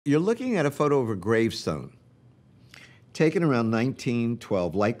You're looking at a photo of a gravestone taken around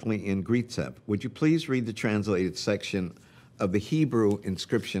 1912, likely in Gritsev. Would you please read the translated section of the Hebrew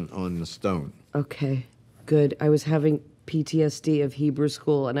inscription on the stone? Okay, good. I was having PTSD of Hebrew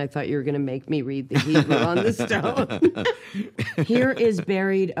school, and I thought you were going to make me read the Hebrew on the stone. Here is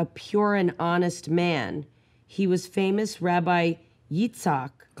buried a pure and honest man. He was famous Rabbi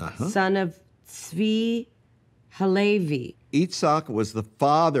Yitzhak, son of Tzvi Halevi. Yitzhak was the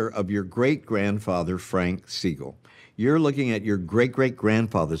father of your great-grandfather, Frank Siegel. You're looking at your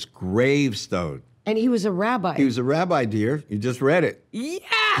great-great-grandfather's gravestone. And he was a rabbi. He was a rabbi, dear. You just read it.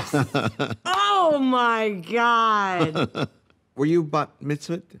 Yes! Oh, my God. Were you bat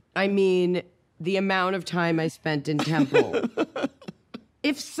mitzvah? I mean, the amount of time I spent in temple.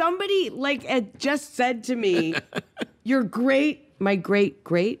 If somebody, had just said to me, my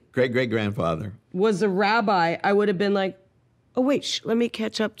great-great-grandfather was a rabbi, I would have been like, oh, wait, let me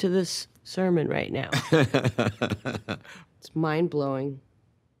catch up to this sermon right now. It's mind-blowing.